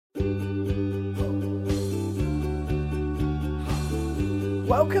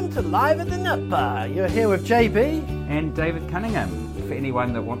Welcome to Live at the Nut Bar. You're here with JB and David Cunningham. For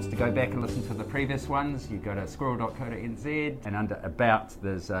anyone that wants to go back and listen to the previous ones, you go to squirrel.co.nz and under About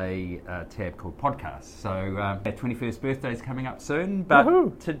there's a tab called Podcasts. So our 21st birthday is coming up soon,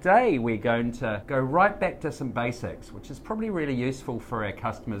 but today we're going to go right back to some basics, which is probably really useful for our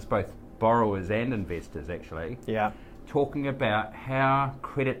customers, both borrowers and investors actually. Yeah. Talking about how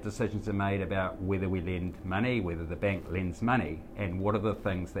credit decisions are made about whether we lend money, whether the bank lends money, and what are the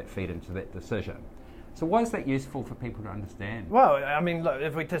things that feed into that decision. So why is that useful for people to understand? Well, I mean, look,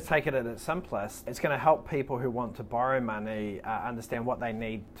 if we just take it at its simplest, it's going to help people who want to borrow money understand what they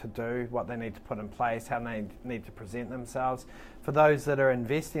need to do, what they need to put in place, how they need to present themselves. For those that are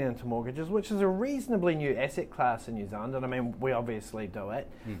investing into mortgages, which is a reasonably new asset class in New Zealand, and I mean, we obviously do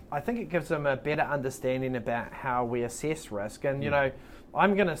it, I think it gives them a better understanding about how we assess risk. And, you know,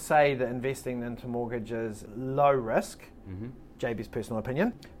 I'm going to say that investing into mortgages low risk. JB's personal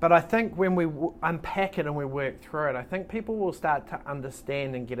opinion. But I think when we unpack it and we work through it, I think people will start to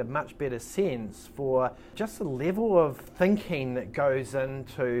understand and get a much better sense for just the level of thinking that goes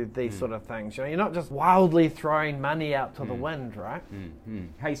into these sort of things. You know, you're not just wildly throwing money out to the wind, right?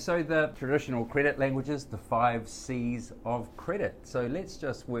 Hey, so the traditional credit languages, the 5 C's of credit. So let's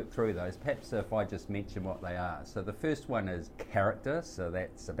just work through those. Perhaps if I just mention what they are. So the first one is character. So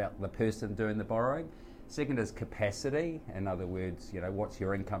that's about the person doing the borrowing. Second is capacity. In other words, you know, what's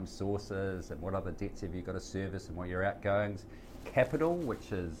your income sources and what other debts have you got to service and what your outgoings. Capital,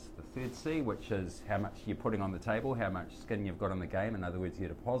 which is the third C, which is how much you're putting on the table, how much skin you've got in the game, in other words, your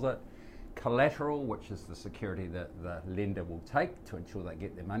deposit. Collateral, which is the security that the lender will take to ensure they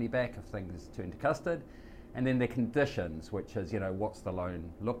get their money back if things turn to custard. And then the conditions, which is, you know, what's the loan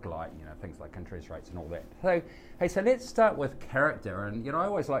look like, you know, things like interest rates and all that. So, hey, so let's start with character. And, you know, I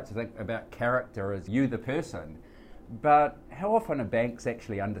always like to think about character as you, the person. But how often are banks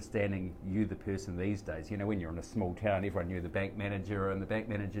actually understanding you, the person, these days? You know, when you're in a small town, everyone knew the bank manager and the bank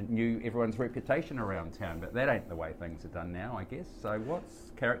manager knew everyone's reputation around town. But that ain't the way things are done now, I guess. So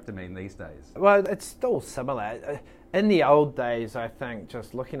what's character mean these days? Well, it's still similar. In the old days, I think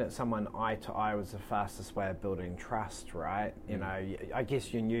just looking at someone eye to eye was the fastest way of building trust, right? You know, I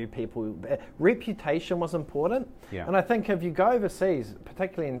guess you knew people. Reputation was important. Yeah. And I think if you go overseas,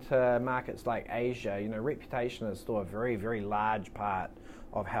 particularly into markets like Asia, you know, reputation is still a very, very large part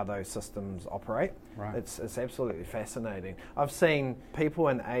of how those systems operate. Right. It's absolutely fascinating. I've seen people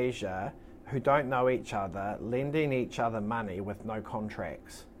in Asia who don't know each other lending each other money with no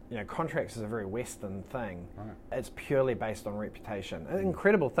contracts. You know, contracts is a very Western thing. Right. It's purely based on reputation. An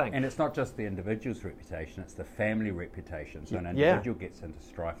incredible thing. And it's not just the individual's reputation, it's the family reputation. So an individual gets into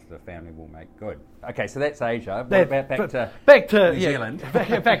strife, the family will make good. Okay, so that's Asia. What about back to New Zealand?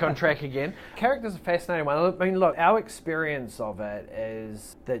 Back on track again. Character's a fascinating one. I mean, look, our experience of it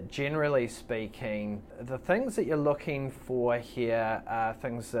is that generally speaking, the things that you're looking for here are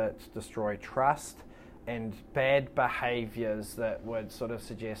things that destroy trust and bad behaviours that would sort of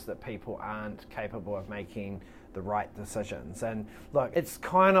suggest that people aren't capable of making the right decisions. And look, it's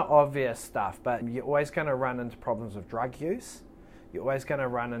kind of obvious stuff, but you're always going to run into problems with drug use. You're always going to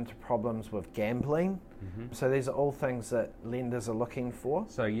run into problems with gambling. So these are all things that lenders are looking for.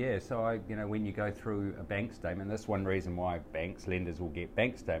 So yeah, you know, when you go through a bank statement, that's one reason why lenders will get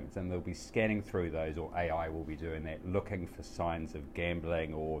bank statements, and they'll be scanning through those, or AI will be doing that, looking for signs of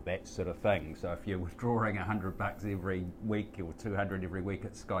gambling or that sort of thing. So if you're withdrawing $100 every week or 200 every week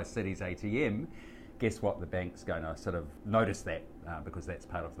at Sky City's ATM, guess what? The bank's going to sort of notice that because that's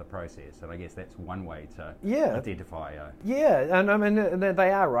part of the process. And I guess that's one way to identify. And I mean,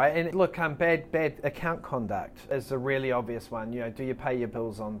 they are, right? And look, bad account conduct is a really obvious one. You know, do you pay your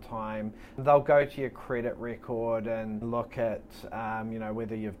bills on time? They'll go to your credit record and look at, you know,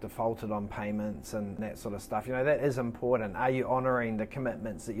 whether you've defaulted on payments and that sort of stuff. You know, that is important. Are you honouring the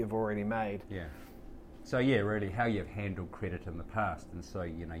commitments that you've already made? Yeah. So yeah, really how you've handled credit in the past. And so,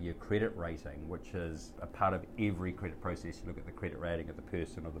 you know, your credit rating, which is a part of every credit process, you look at the credit rating of the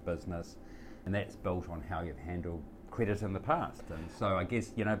person or the business, and that's built on how you've handled credit in the past. And so I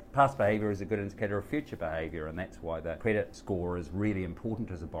guess, you know, past behaviour is a good indicator of future behaviour, and that's why the credit score is really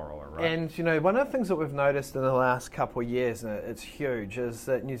important as a borrower, right? And, you know, one of the things that we've noticed in the last couple of years, and it's huge, is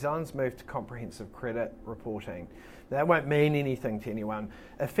that New Zealand's moved to comprehensive credit reporting. That won't mean anything to anyone.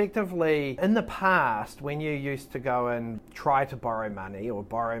 Effectively, in the past, when you used to go and try to borrow money, you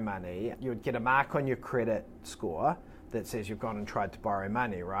would get a mark on your credit score that says you've gone and tried to borrow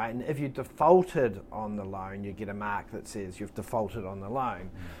money, right? And if you defaulted on the loan, you get a mark that says you've defaulted on the loan.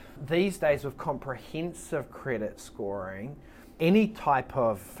 These days, with comprehensive credit scoring, any type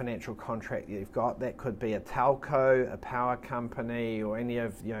of financial contract that you've got. That could be a telco, a power company, or any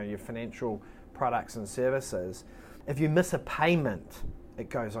of your financial products and services. If you miss a payment, it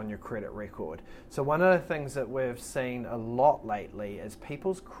goes on your credit record. So one of the things that we've seen a lot lately is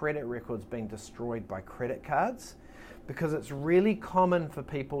people's credit records being destroyed by credit cards, because it's really common for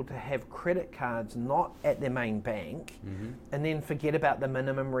people to have credit cards not at their main bank and then forget about the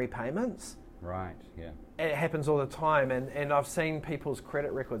minimum repayments. Right, yeah. It happens all the time, and I've seen people's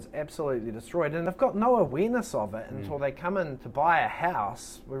credit records absolutely destroyed, and they've got no awareness of it until they come in to buy a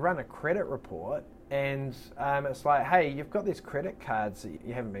house. We run a credit report, and it's like, hey, you've got these credit cards that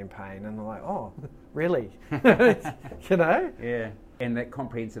you haven't been paying, and they're like, oh, really? Yeah, and that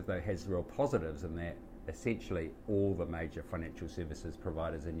comprehensive, though, has real positives in that essentially all the major financial services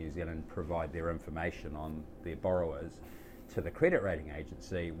providers in New Zealand provide their information on their borrowers to the credit rating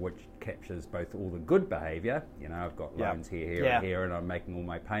agency, which captures both all the good behaviour, I've got loans here and here, and I'm making all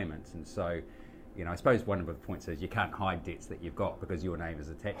my payments. And so, I suppose one of the points is you can't hide debts that you've got because your name is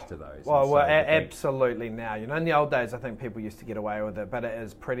attached to those. Absolutely now. In the old days, I think people used to get away with it, but it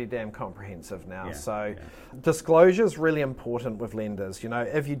is pretty damn comprehensive now. Disclosure is really important with lenders.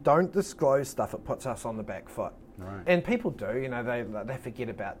 If you don't disclose stuff, it puts us on the back foot. Right. And people do, they forget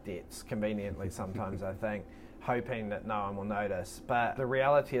about debts conveniently sometimes, I think, hoping that no one will notice. But the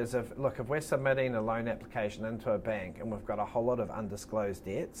reality is, if we're submitting a loan application into a bank and we've got a whole lot of undisclosed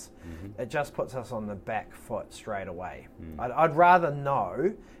debts, it just puts us on the back foot straight away. I'd rather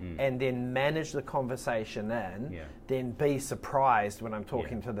know and then manage the conversation than be surprised when I'm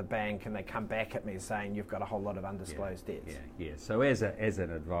talking to the bank and they come back at me saying you've got a whole lot of undisclosed debts. So as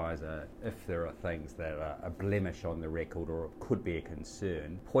an advisor, if there are things that are a blemish on the record or it could be a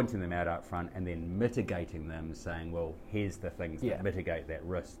concern, pointing them out up front and then mitigating them, saying, well, here's the things that mitigate that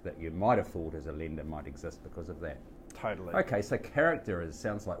risk that you might have thought as a lender might exist because of that. Totally. Okay, so character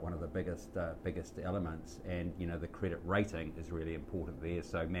sounds like one of the biggest elements, and the credit rating is really important there.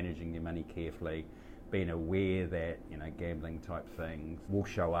 So managing your money carefully, being aware that gambling type things will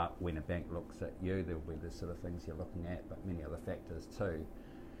show up when a bank looks at you. There will be the sort of things you're looking at, but many other factors too.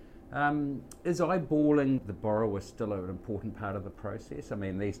 Is eyeballing the borrower still an important part of the process? I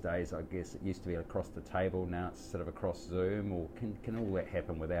mean, these days, I guess it used to be across the table, now it's sort of across Zoom, or can all that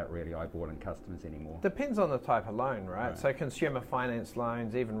happen without really eyeballing customers anymore? Depends on the type of loan, right? So consumer finance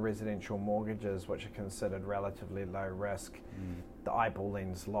loans, even residential mortgages, which are considered relatively low risk, the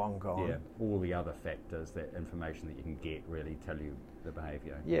eyeballing's long gone. Yeah, all the other factors, that information that you can get really tell you the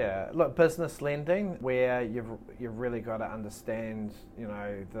behaviour. Yeah, look, business lending, where you've really got to understand,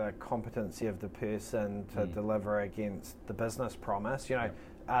 the competency of the person to deliver against the business promise.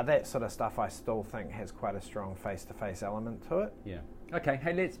 That sort of stuff I still think has quite a strong face-to-face element to it. Yeah. Okay,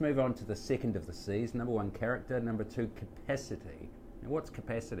 hey, let's move on to the second of the C's. Number one, character. Number two, capacity. Now, what's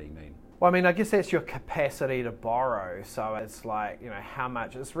capacity mean? Well, I mean, I guess that's your capacity to borrow. So it's like, how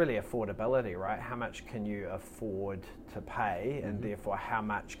much, it's really affordability, right? How much can you afford to pay, and therefore how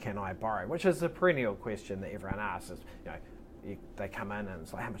much can I borrow? Which is a perennial question that everyone asks is, they come in and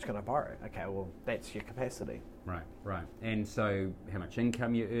it's like, how much can I borrow? Okay, well, that's your capacity. Right. And so how much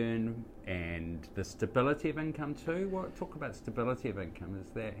income you earn and the stability of income too? Talk about stability of income.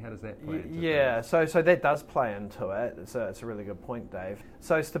 How does that play into things? So that does play into it. It's a really good point, Dave.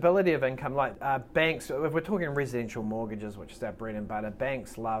 So stability of income, like banks, if we're talking residential mortgages, which is our bread and butter,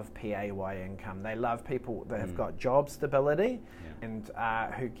 banks love PAY income. They love people that have got job stability and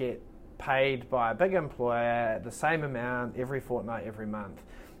who get paid by a big employer the same amount every fortnight, every month.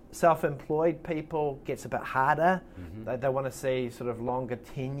 Self-employed people gets a bit harder. They want to see sort of longer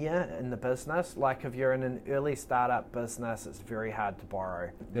tenure in the business. Like if you're in an early startup business, it's very hard to borrow.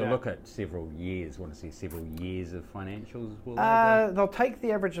 They'll look at several years, want to see several years of financials, will they? They'll take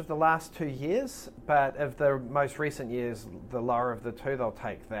the average of the last 2 years, but if the most recent years, the lower of the two, they'll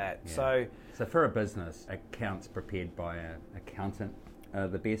take that. So for a business, accounts prepared by an accountant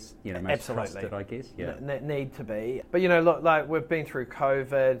the best, most trusted, I guess. Need to be. But look, like we've been through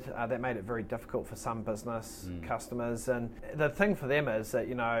COVID, that made it very difficult for some business customers, and the thing for them is that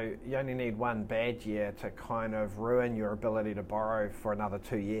you only need one bad year to kind of ruin your ability to borrow for another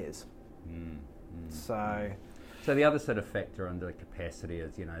 2 years. So the other sort of factor under capacity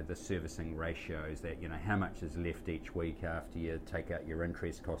is the servicing ratios, that how much is left each week after you take out your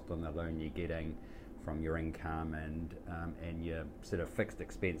interest cost on the loan you're getting from your income and your sort of fixed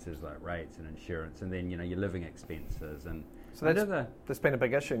expenses like rates and insurance, and then your living expenses, and so that's been a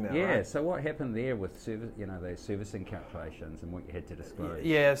big issue now. Yeah. Right? So what happened there with those servicing calculations and what you had to disclose?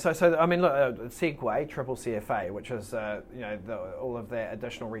 Yeah. So I mean, look, Segway, triple CFA, which is all of that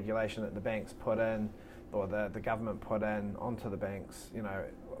additional regulation that the banks put in or the government put in onto the banks,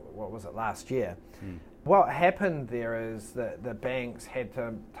 what was it, last year. What happened there is that the banks had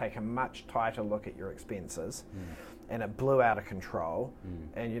to take a much tighter look at your expenses, and it blew out of control.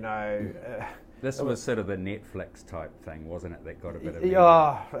 And this was sort of the Netflix type thing, wasn't it? That got a bit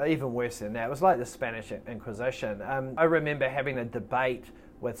of even worse than that. It was like the Spanish Inquisition. I remember having a debate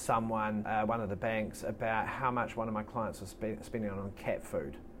with someone, one of the banks, about how much one of my clients was spending on cat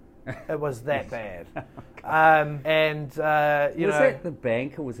food. It was that bad. Was that the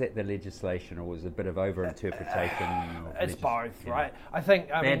bank, or was that the legislation, or was it a bit of over-interpretation? It's both, right? I think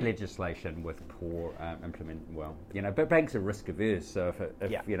bad legislation with poor but banks are risk averse, so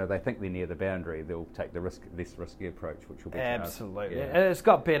if they think they're near the boundary, they'll take the less risky approach, which will be absolutely. And it's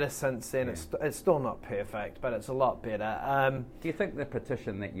got better since then. It's still not perfect, but it's a lot better. Do you think the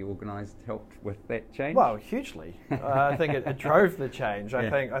petition that you organised helped with that change? Well, hugely. I think it drove the change. I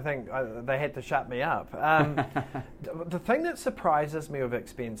think they had to shut me up. The thing that surprises me with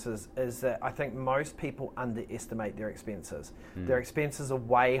expenses is that I think most people underestimate their expenses. Their expenses are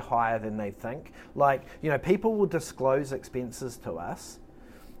way higher than they think. Like, people will disclose expenses to us,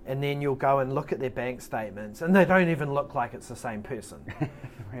 and then you'll go and look at their bank statements, and they don't even look like it's the same person.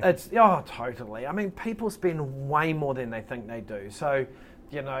 Really? It's totally. I mean, people spend way more than they think they do. So,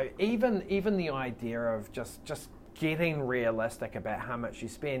 even the idea of just getting realistic about how much you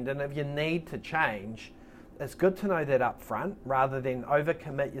spend, and if you need to change, it's good to know that up front rather than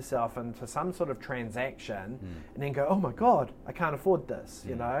overcommit yourself into some sort of transaction and then go, oh my God, I can't afford this,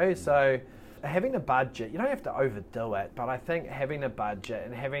 So having a budget, you don't have to overdo it, but I think having a budget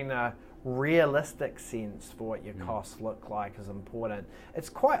and having a realistic sense for what your costs look like is important. It's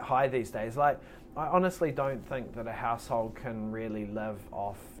quite high these days. Like, I honestly don't think that a household can really live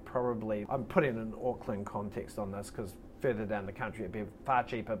off probably, I'm putting an Auckland context on this because further down the country it'd be far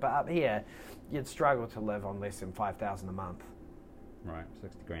cheaper, but up here you'd struggle to live on less than $5,000 a month. Right,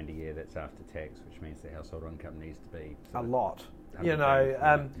 60 grand a year, that's after tax, which means the household income needs to be a lot.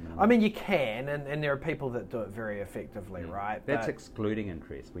 I mean, you can, and there are people that do it very effectively, right? That's excluding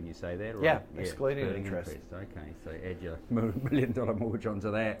interest when you say that, right? Yeah, excluding interest. Okay, so add your $1 million mortgage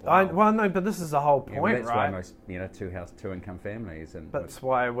onto that. Wow. No, but this is the whole point, that's right? That's why most, two income families, and that's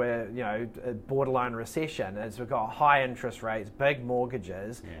why we're, borderline recession. Is we've got high interest rates, big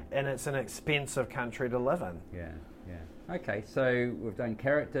mortgages, and it's an expensive country to live in. Yeah. Okay, so we've done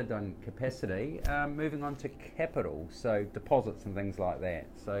character, done capacity. Moving on to capital, so deposits and things like that.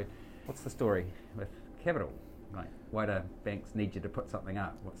 So, what's the story with capital? Like, why do banks need you to put something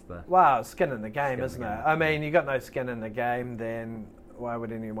up? Skin in the game, isn't it? I mean, you got no skin in the game, then why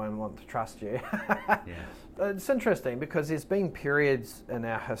would anyone want to trust you? It's interesting because there's been periods in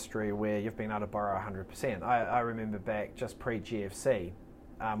our history where you've been able to borrow 100%. I remember back just pre-GFC,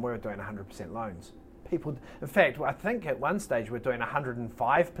 we were doing 100% loans. People, in fact, I think at one stage we're doing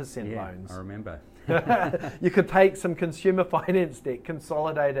 105% loans. I remember. You could take some consumer finance debt,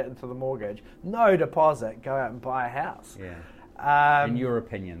 consolidate it into the mortgage, no deposit, go out and buy a house. In your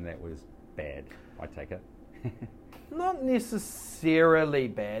opinion, that was bad, I take it? Not necessarily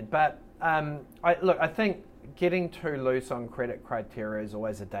bad, but I think getting too loose on credit criteria is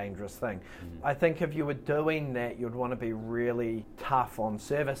always a dangerous thing. I think if you were doing that, you'd want to be really tough on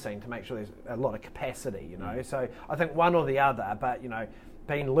servicing to make sure there's a lot of capacity, So I think one or the other, but,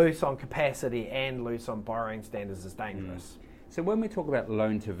 being loose on capacity and loose on borrowing standards is dangerous. So when we talk about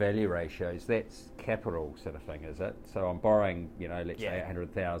loan to value ratios, that's capital sort of thing, is it? So I'm borrowing, let's say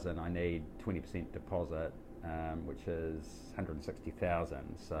 100,000, I need 20% deposit, which is 160,000,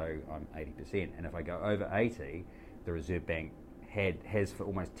 so I'm 80%. And if I go over 80, the Reserve Bank has for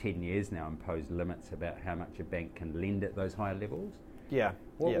almost 10 years now imposed limits about how much a bank can lend at those higher levels.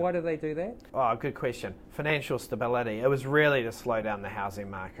 Why do they do that? Oh, good question. Financial stability. It was really to slow down the housing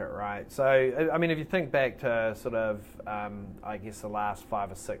market, right? So, I mean, if you think back to sort of, I guess the last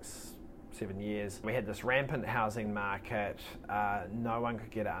 5 or 6, 7 years, we had this rampant housing market. No one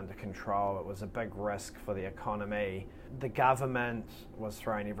could get it under control. It was a big risk for the economy. The government was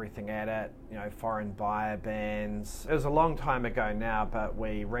throwing everything at it, foreign buyer bans. It was a long time ago now, but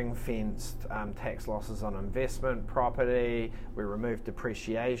we ring-fenced tax losses on investment property. We removed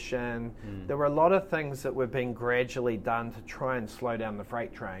depreciation. There were a lot of things that were being gradually done to try and slow down the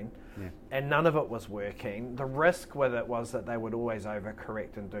freight train. And none of it was working. The risk with it was that they would always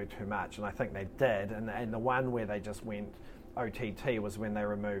overcorrect and do too much, and I think they did. And the one where they just went OTT was when they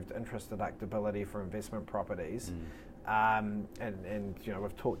removed interest deductibility for investment properties. And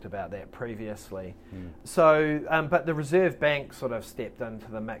we've talked about that previously. So, but the Reserve Bank sort of stepped into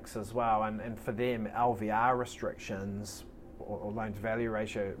the mix as well, and for them, LVR restrictions or loan to value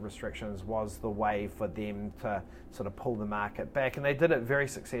ratio restrictions was the way for them to sort of pull the market back, and they did it very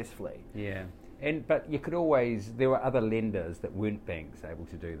successfully. Yeah. But you could there were other lenders that weren't banks able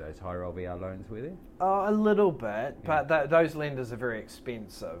to do those higher LVR loans, were there? Oh, a little bit, but those lenders are very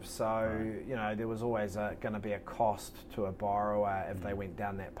expensive. So, there was always going to be a cost to a borrower if they went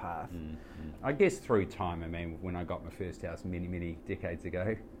down that path. I guess through time, I mean, when I got my first house many, many decades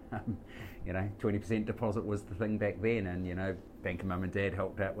ago, 20% deposit was the thing back then, and, bank of mum and dad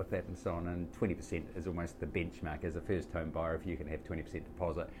helped out with that and so on, and 20% is almost the benchmark as a first home buyer if you can have 20%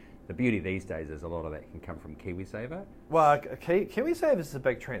 deposit. The beauty these days is a lot of that can come from KiwiSaver. Well, KiwiSaver is a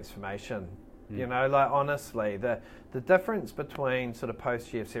big transformation. Honestly, the difference between sort of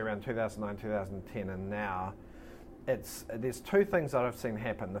post GFC around 2009, 2010 and now, there's two things that I've seen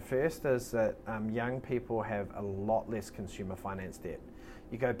happen. The first is that young people have a lot less consumer finance debt.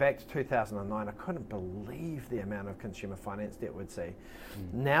 You go back to 2009, I couldn't believe the amount of consumer finance debt we'd see.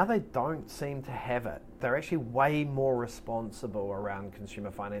 Now they don't seem to have it. They're actually way more responsible around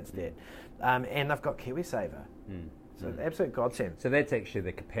consumer finance debt. And they've got KiwiSaver. So absolute godsend. So that's actually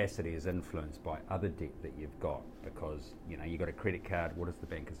the capacity is influenced by other debt that you've got because, you've got a credit card. What does the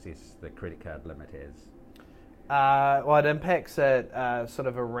bank assess the credit card limit as? Well, it impacts it sort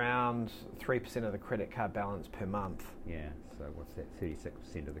of around 3% of the credit card balance per month. Yeah, so what's that?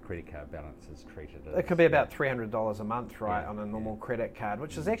 36% of the credit card balance is treated as... It could be about $300 a month, right, on a normal credit card,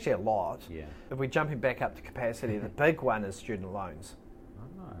 which is actually a lot. Yeah. If we're jumping back up to capacity, the big one is student loans.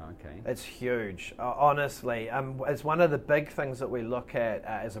 Oh, okay. It's huge. Honestly, it's one of the big things that we look at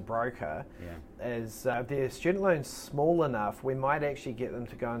as a broker is if their student loan's small enough, we might actually get them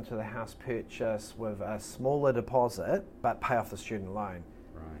to go into the house purchase with a smaller deposit but pay off the student loan.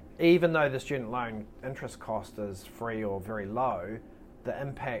 Right. Even though the student loan interest cost is free or very low, the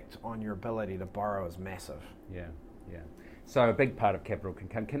impact on your ability to borrow is massive. Yeah. So a big part of capital can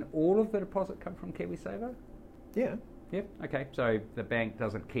come. Can all of the deposit come from KiwiSaver? Yeah. Yep. Okay. So the bank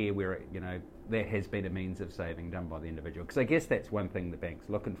doesn't care where there has been a means of saving done by the individual. Because I guess that's one thing the bank's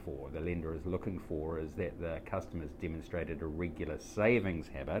looking for, the lender is looking for, is that the customer's demonstrated a regular savings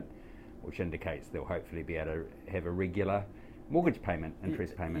habit, which indicates they'll hopefully be able to have a regular mortgage payment,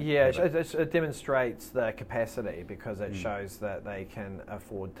 interest payment. Yeah, it demonstrates the capacity because it shows that they can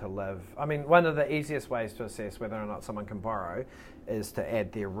afford to live. I mean, one of the easiest ways to assess whether or not someone can borrow is to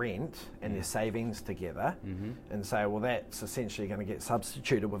add their rent and their savings together and say, well, that's essentially going to get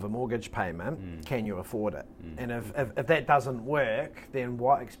substituted with a mortgage payment. Can you afford it? And if that doesn't work, then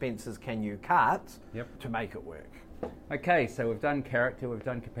what expenses can you cut to make it work? Okay, so we've done character, we've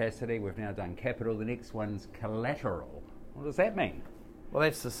done capacity, we've now done capital. The next one's collateral. What does that mean? Well,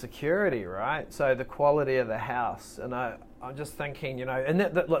 that's the security, right? So the quality of the house. And I'm just thinking, and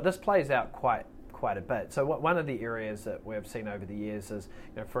look, this plays out quite a bit. So one of the areas that we've seen over the years is,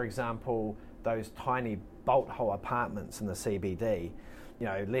 for example, those tiny bolt hole apartments in the CBD,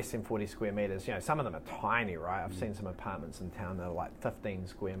 less than 40 square metres. Some of them are tiny, right? I've seen some apartments in town that are like 15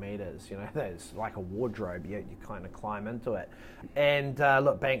 square metres. There's like a wardrobe. You kind of climb into it. And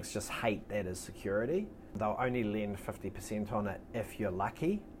look, banks just hate that as security. They'll only lend 50% on it if you're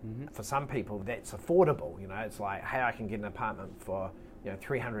lucky. For some people, that's affordable. It's like, hey, I can get an apartment for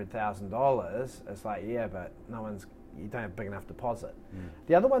 $300,000. It's like, yeah, but you don't have a big enough deposit.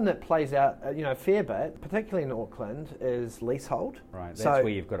 The other one that plays out, a fair bit, particularly in Auckland, is leasehold. Right, that's where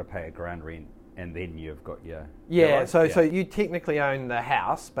you've got to pay a ground rent and then you've got your... So you technically own the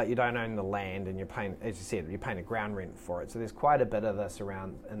house, but you don't own the land, and you're paying, as you said, you're paying a ground rent for it. So there's quite a bit of this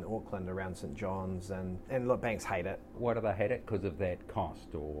around in Auckland, around St John's, and look, banks hate it. Why do they hate it? Because of that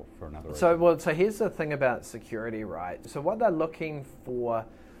cost or for another reason? So here's the thing about security, right? So what they're looking for,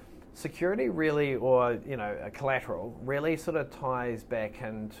 security really, or a collateral, really sort of ties back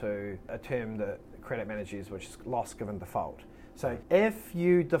into a term that credit managers use, which is loss given default. So if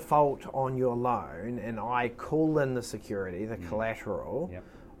you default on your loan and I call in the security, the collateral,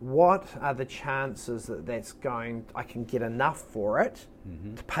 what are the chances that I can get enough for it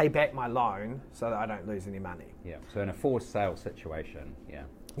to pay back my loan so that I don't lose any money? Yeah, so in a forced sale situation,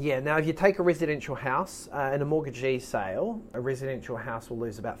 Yeah, now if you take a residential house, in a mortgagee sale, a residential house will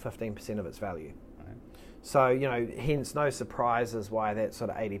lose about 15% of its value. Right. So, hence no surprises why that sort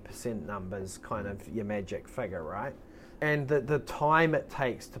of 80% number's kind of your magic figure, right? And the time it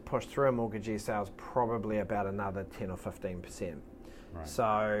takes to push through a mortgagee sale is probably about another 10 or 15%. Right.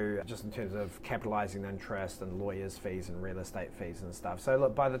 So just in terms of capitalising interest and lawyers' fees and real estate fees and stuff. So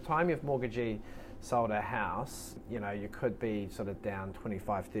look, by the time your mortgagee sold a house, you could be sort of down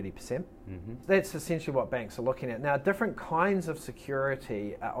 25, 30%. Mm-hmm. That's essentially what banks are looking at. Now, different kinds of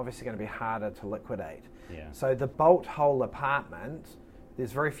security are obviously going to be harder to liquidate. Yeah. So the bolt hole apartment,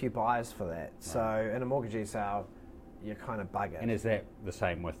 there's very few buyers for that. Right. So in a mortgagee sale, you're kind of buggered. And is that the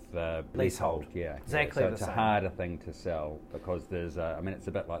same with leasehold? Yeah, exactly. So it's a harder thing to sell because there's it's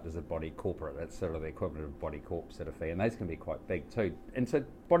a bit like there's a body corporate. It's sort of the equivalent of body corp sort of fee, and those can be quite big too. And so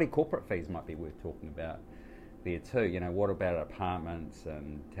body corporate fees might be worth talking about there too. What about apartments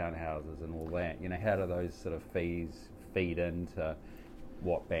and townhouses and all that? How do those sort of fees feed into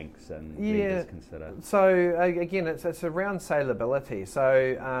what banks and lenders consider? So again, it's around saleability.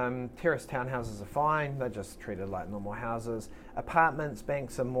 So terrace townhouses are fine; they're just treated like normal houses. Apartments,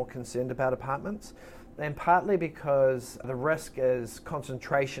 banks are more concerned about apartments, and partly because the risk is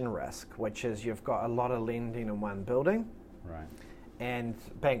concentration risk, which is you've got a lot of lending in one building. Right. And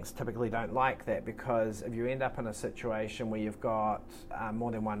banks typically don't like that because if you end up in a situation where you've got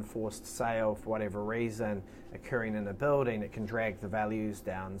more than one forced sale for whatever reason occurring in a building, it can drag the values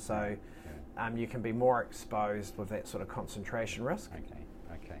down. So you can be more exposed with that sort of concentration risk.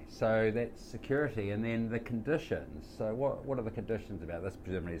 Okay. So that's security, and then the conditions. So what are the conditions about this?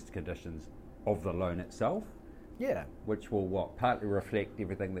 Presumably it's conditions of the loan itself. Yeah. Which will partly reflect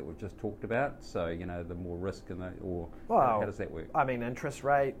everything that we've just talked about. So the more risk how does that work? I mean, interest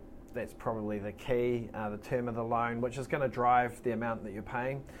rate. That's probably the key. The term of the loan, which is going to drive the amount that you're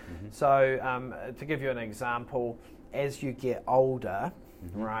paying. Mm-hmm. So to give you an example, as you get older,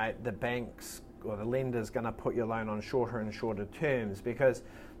 mm-hmm. right, the banks or the lender's going to put your loan on shorter and shorter terms because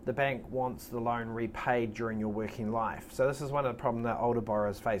the bank wants the loan repaid during your working life. So this is one of the problems that older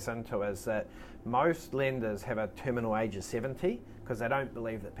borrowers face into is that most lenders have a terminal age of 70 because they don't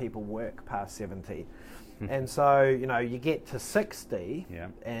believe that people work past 70. And so, you get to 60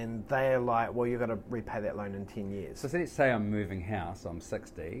 and they're like, well, you've got to repay that loan in 10 years. So let's say I'm moving house, I'm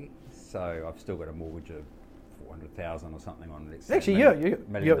 60, so I've still got a mortgage of $400,000 or something on it. Actually, you're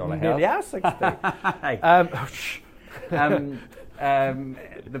nearly are 60.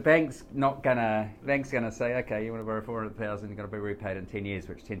 The bank's gonna say, okay, you want to borrow $400,000, you're going to be repaid in 10 years,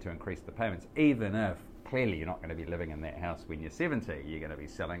 which tend to increase the payments, even if clearly you're not going to be living in that house when you're 70. You're going to be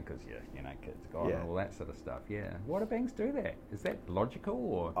selling because your kids are gone and all that sort of stuff. Yeah. Why do banks do that? Is that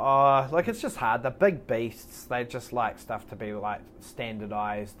logical or? It's just hard. The big beasts, they just like stuff to be like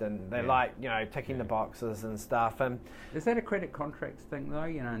standardised, and they like ticking the boxes and stuff. And is that a credit contracts thing though?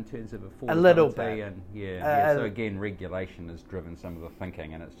 In terms of affordability. A little bit. And so again, regulation has driven some of the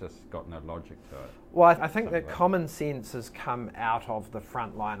thinking, and it's just got no logic to it. Well, I think that common sense has come out of the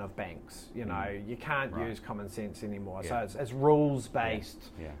front line of banks. You can't use common sense anymore. So it's rules-based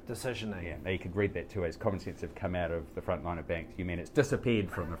decisioning. Yeah, now you could read that too as common sense have come out of the front line of banks. You mean it's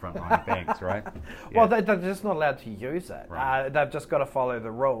disappeared from the front line of banks, right? Well, they're just not allowed to use it. Right. They've just got to follow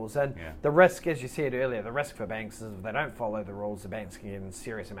the rules. And the risk, as you said earlier, the risk for banks is if they don't follow the rules, the banks can get in a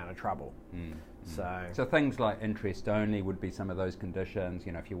serious amount of trouble. So things like interest only would be some of those conditions.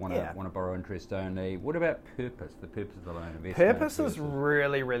 If you want to borrow interest only. What about purpose? The purpose of the loan investment. Purpose is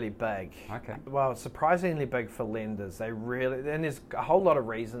really, really big. Okay. Well, it's surprisingly big for lenders. And there's a whole lot of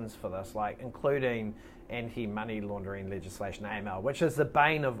reasons for this, like including anti-money laundering legislation, AML, which is the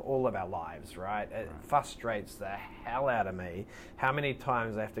bane of all of our lives, right? It frustrates the hell out of me how many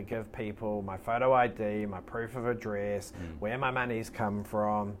times I have to give people my photo ID, my proof of address, where my money's come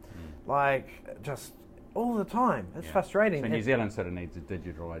from, like just all the time. It's frustrating. So New Zealand sort of needs a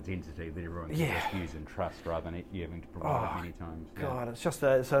digital identity that everyone can just use and trust rather than you having to provide it many times. God, it's just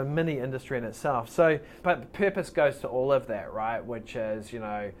it's a mini industry in itself. So, but purpose goes to all of that, right? Which is,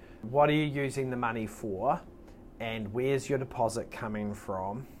 what are you using the money for, and where's your deposit coming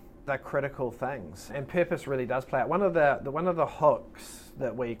from? They're critical things, and purpose really does play out. One of the hooks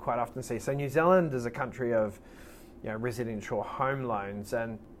that we quite often see. So New Zealand is a country of residential home loans,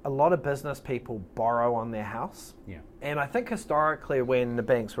 and a lot of business people borrow on their house. Yeah. And I think historically, when the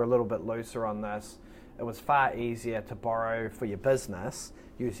banks were a little bit looser on this, it was far easier to borrow for your business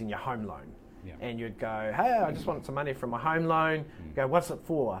using your home loan. Yeah. And you'd go, hey, I just want some money from my home loan. You go, what's it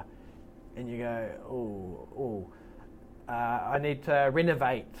for? And you go, I need to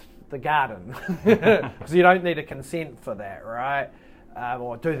renovate the garden. Because you don't need a consent for that, right?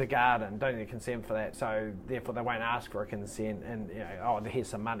 Or do the garden, don't need consent for that, so therefore they won't ask for a consent, and here's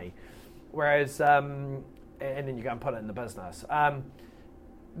some money. Whereas, and then you go and put it in the business.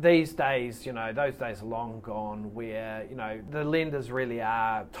 these days, those days are long gone where, the lenders really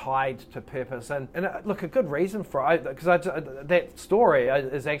are tied to purpose. And look, a good reason for it, because that story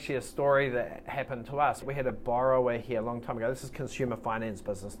is actually a story that happened to us. We had a borrower here a long time ago. This is consumer finance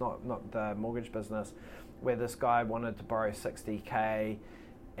business, not the mortgage business, where this guy wanted to borrow $60,000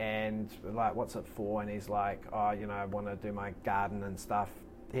 and like, what's it for? And he's like, oh, I want to do my garden and stuff.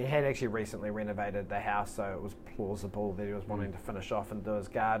 He had actually recently renovated the house, so it was plausible that he was wanting to finish off and do his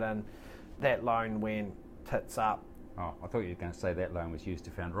garden. That loan went tits up. Oh, I thought you were going to say that loan was used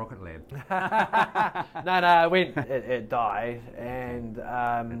to found Rocket Lab. No, it died, and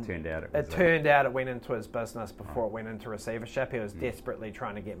it turned out it went into his business before it went into receivership. He was desperately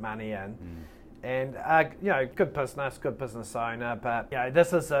trying to get money in. And, good business owner, but,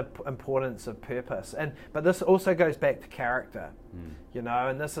 this is the importance of purpose. But this also goes back to character,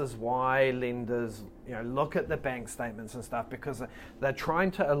 and this is why lenders, look at the bank statements and stuff, because they're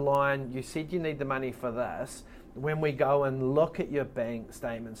trying to align. You said you need the money for this. When we go and look at your bank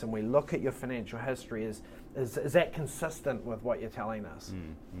statements and we look at your financial history, is that consistent with what you're telling us?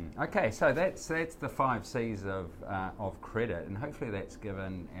 Okay, so that's the 5 C's of credit, and hopefully that's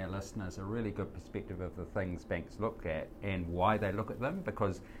given our listeners a really good perspective of the things banks look at and why they look at them.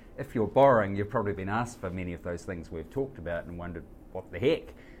 Because if you're borrowing, you've probably been asked for many of those things we've talked about and wondered, what the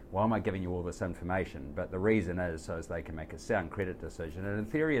heck? Why am I giving you all this information? But the reason is so as they can make a sound credit decision. And in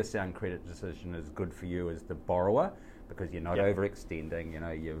theory, a sound credit decision is good for you as the borrower, because you're not overextending.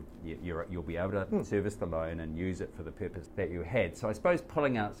 You'll be able to service the loan and use it for the purpose that you had. So I suppose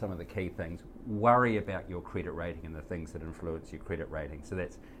pulling out some of the key things, worry about your credit rating and the things that influence your credit rating. So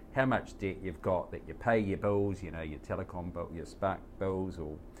that's how much debt you've got, that you pay your bills, your telecom bill, your Spark bills,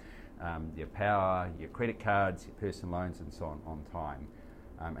 or your power, your credit cards, your personal loans, and so on time.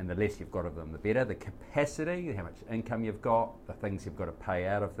 And the less you've got of them, the better. The capacity, how much income you've got, the things you've got to pay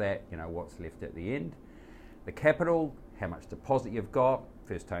out of that, what's left at the end. The capital, how much deposit you've got.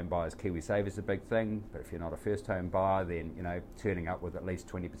 First home buyers, KiwiSaver is a big thing, but if you're not a first home buyer, then turning up with at least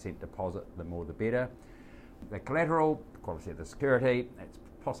 20% deposit, the more the better. The collateral, the quality of the security, that's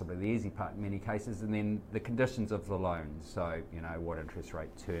possibly the easy part in many cases, and then the conditions of the loan, so what interest rate,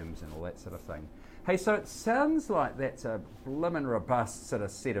 terms, and all that sort of thing. Hey, so it sounds like that's a blimmin' robust sort of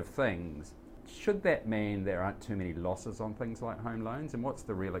set of things. Should that mean there aren't too many losses on things like home loans? And what's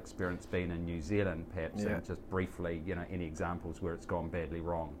the real experience been in New Zealand, perhaps? And just briefly, any examples where it's gone badly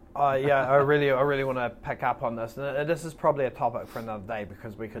wrong? I really want to pick up on this. And this is probably a topic for another day,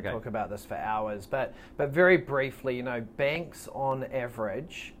 because we could talk about this for hours. But very briefly, banks on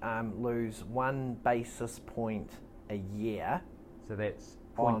average lose 1 basis point a year. So that's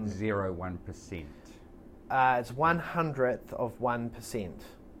 0.01%. It's 1/100th of 1%.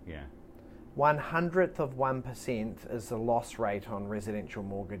 Yeah. 1/100th of 1% is the loss rate on residential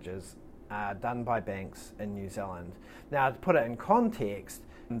mortgages done by banks in New Zealand. Now, to put it in context,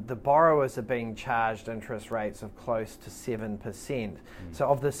 the borrowers are being charged interest rates of close to 7%. So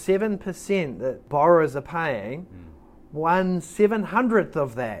of the 7% that borrowers are paying, 1/700th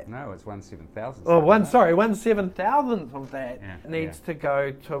of that. No, it's 1/7000th. Oh, 1/7000th of that needs to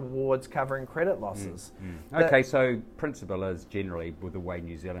go towards covering credit losses. Okay, so principle is generally with the way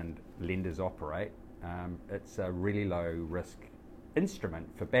New Zealand lenders operate, it's a really low risk instrument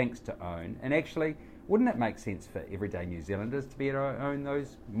for banks to own. And actually, wouldn't it make sense for everyday New Zealanders to be able to own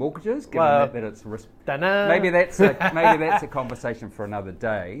those mortgages, given that it's risk? Dunno. Maybe that's a conversation for another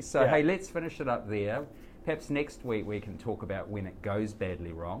day. So hey, let's finish it up there. Perhaps next week we can talk about when it goes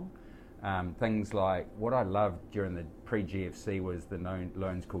badly wrong. Things like what I loved during the pre-GFC was the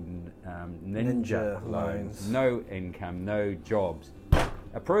loans called Ninja loans. No income, no jobs.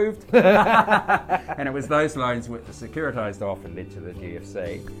 Approved. And it was those loans which were securitized off and led to the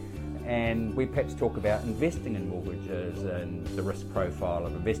GFC. And we perhaps talk about investing in mortgages and the risk profile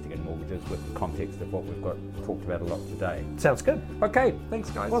of investing in mortgages with the context of what we've talked about a lot today. Sounds good. Okay, thanks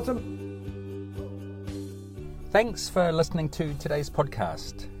guys. Awesome. Thanks for listening to today's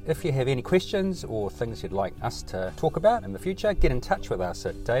podcast. If you have any questions or things you'd like us to talk about in the future, get in touch with us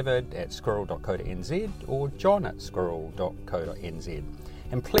at david@squirrel.co.nz or john@squirrel.co.nz.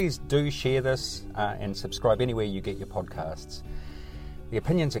 And please do share this and subscribe anywhere you get your podcasts. The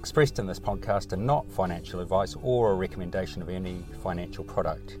opinions expressed in this podcast are not financial advice or a recommendation of any financial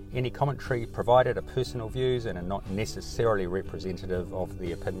product. Any commentary provided are personal views and are not necessarily representative of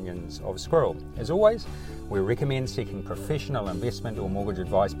the opinions of Squirrel. As always, we recommend seeking professional investment or mortgage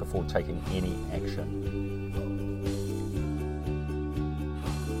advice before taking any action.